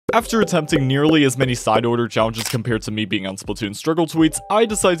After attempting nearly as many side order challenges compared to me being on Splatoon struggle tweets, I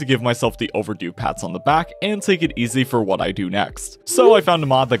decided to give myself the overdue pats on the back and take it easy for what I do next. So I found a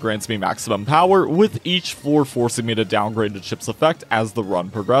mod that grants me maximum power, with each floor forcing me to downgrade the chip's effect as the run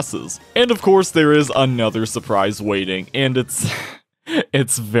progresses. And of course there is another surprise waiting, and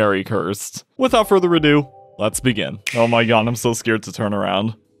it's very cursed. Without further ado, let's begin. Oh my god, I'm so scared to turn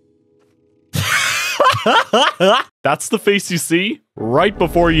around. That's the face you see right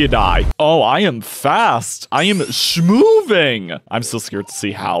before you die. Oh, I am fast. I am schmoving. I'm so scared to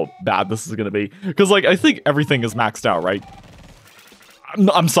see how bad this is gonna be. Because, like, I think everything is maxed out, right?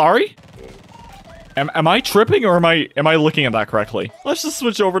 I'm sorry? Am I tripping, or am I looking at that correctly? Let's just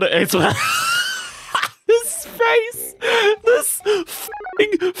switch over to This face! This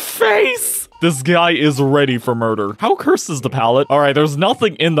f***ing face! This guy is ready for murder. How cursed is the palette? Alright, there's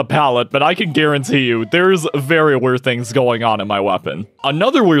nothing in the palette, but I can guarantee you there's very weird things going on in my weapon.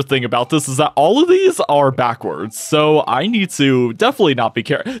 Another weird thing about this is that all of these are backwards, so I need to definitely not be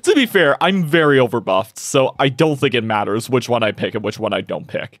careful. To be fair, I'm very overbuffed, so I don't think it matters which one I pick and which one I don't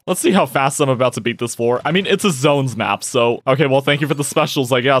pick. Let's see how fast I'm about to beat this floor. I mean, it's a zones map, so... Okay, well, thank you for the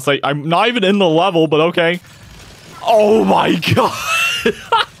specials, I guess. I'm not even in the level, but okay. Oh my god!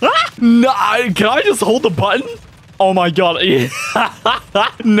 Nah, can I just hold the button? Oh my god.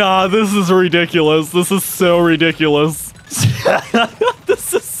 Nah, this is ridiculous. This is so ridiculous.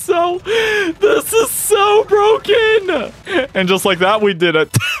 This is so broken. And just like that, we did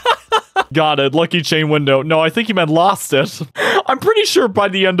it. Got it. Lucky chain window. No, I think he meant lost it. I'm pretty sure by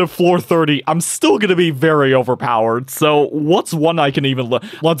the end of floor 30, I'm still gonna be very overpowered. So what's one I can even...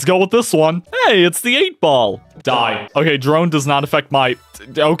 Let's go with this one. Hey, it's the 8-ball. Die. Okay, drone does not affect my...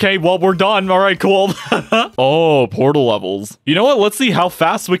 Okay, well, we're done. All right, cool. Oh, portal levels. You know what? Let's see how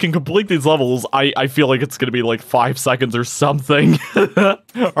fast we can complete these levels. I feel like it's gonna be like 5 seconds or something. All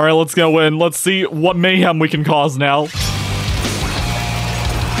right, let's go in. Let's see what mayhem we can cause now.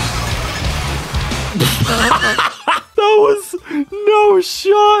 That was no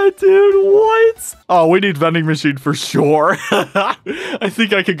shot, dude. What? Oh, we need vending machine for sure. I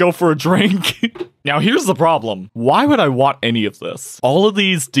think I could go for a drink. Now, here's the problem. Why would I want any of this? All of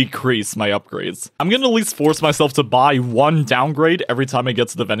these decrease my upgrades. I'm gonna at least force myself to buy one downgrade every time I get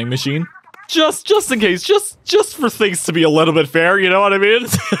to the vending machine. Just in case. Just for things to be a little bit fair, you know what I mean?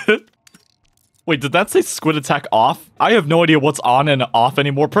 Wait, did that say squid attack off? I have no idea what's on and off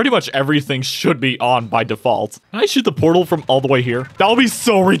anymore. Pretty much everything should be on by default. Can I shoot the portal from all the way here? That would be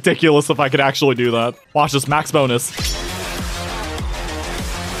so ridiculous if I could actually do that. Watch this, max bonus.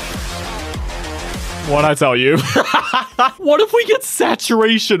 What'd I tell you? What if we get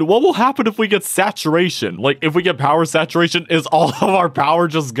saturation? What will happen if we get saturation? Like, if we get power saturation, is all of our power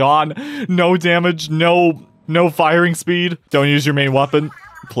just gone? No damage, no firing speed? Don't use your main weapon,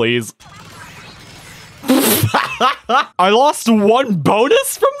 please. I lost 1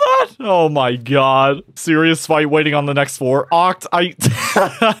 bonus from that? Oh my god. Serious fight waiting on the next floor. Oct,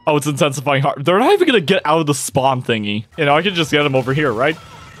 Oh, it's intensifying hard. They're not even gonna get out of the spawn thingy. You know, I can just get them over here, right?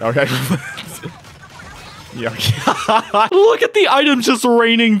 Okay. Yeah. Look at the items just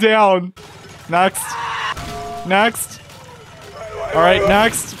raining down. Next. Next. All right,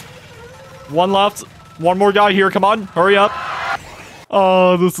 next. One left. One more guy here. Come on, hurry up.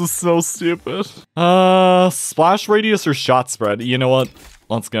 Oh, this is so stupid. Splash radius or shot spread? You know what?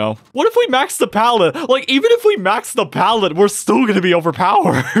 Let's go. What if we max the pallet? Like, even if we max the pallet, we're still gonna be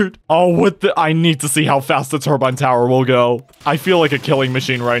overpowered. Oh, I need to see how fast the turbine tower will go. I feel like a killing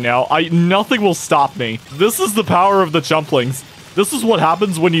machine right now. Nothing will stop me. This is the power of the Chumplings. This is what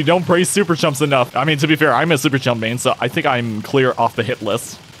happens when you don't praise super chumps enough. I mean, to be fair, I'm a super chump main, so I think I'm clear off the hit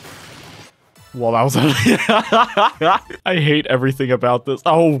list. Well, that was... I hate everything about this.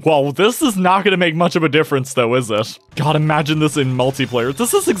 Oh, well, this is not going to make much of a difference, though, is it? God, imagine this in multiplayer.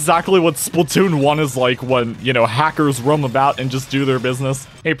 This is exactly what Splatoon 1 is like when, you know, hackers roam about and just do their business.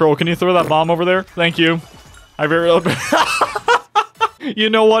 Hey, bro, can you throw that bomb over there? Thank you. I very... You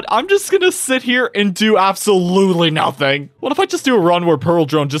know what? I'm just going to sit here and do absolutely nothing. What if I just do a run where Pearl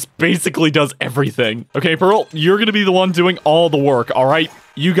Drone just basically does everything? Okay, Pearl, you're going to be the one doing all the work, all right?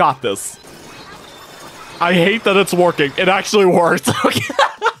 You got this. I hate that it's working. It actually worked.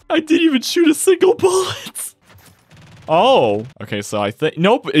 I didn't even shoot a single bullet. Oh. Okay, so I think...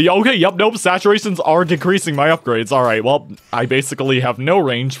 Nope. Okay, yep, nope. Saturations are decreasing my upgrades. All right, well, I basically have no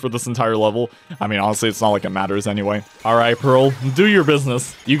range for this entire level. I mean, honestly, it's not like it matters anyway. All right, Pearl, do your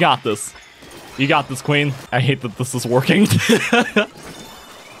business. You got this. You got this, Queen. I hate that this is working.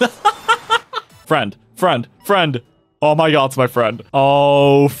 Friend. Oh my god, it's my friend.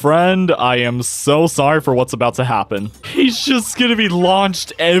 Oh, friend, I am so sorry for what's about to happen. He's just gonna be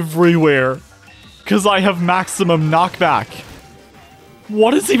launched everywhere. Because I have maximum knockback.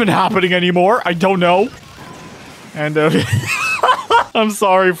 What is even happening anymore? I don't know. And, I'm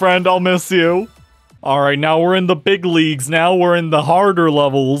sorry, friend. I'll miss you. Alright, now we're in the big leagues. Now we're in the harder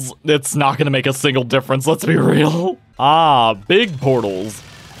levels. It's not gonna make a single difference, let's be real. Ah, big portals.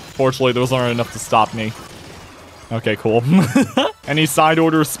 Fortunately, those aren't enough to stop me. Okay, cool. Any side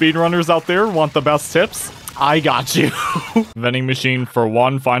order speedrunners out there want the best tips? I got you. Vending machine for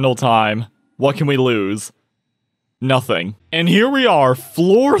one final time. What can we lose? Nothing. And here we are,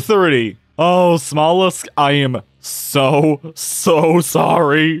 floor 30. Oh, Smallest, I am so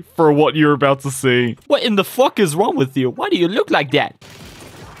sorry for what you're about to see. What in the fuck is wrong with you? Why do you look like that?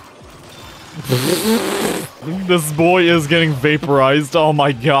 This boy is getting vaporized. Oh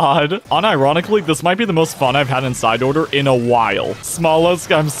my god. Unironically, this might be the most fun I've had in side order in a while.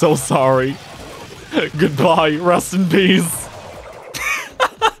 Smallest, I'm so sorry. Goodbye. Rest in peace.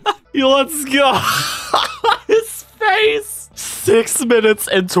 Let's go. His face. 6 minutes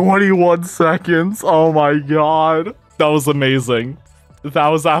and 21 seconds. Oh my god. That was amazing. That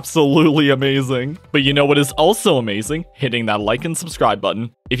was absolutely amazing. But you know what is also amazing? Hitting that like and subscribe button.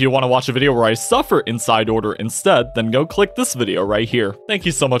 If you want to watch a video where I suffer in side order instead, then go click this video right here. Thank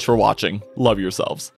you so much for watching. Love yourselves.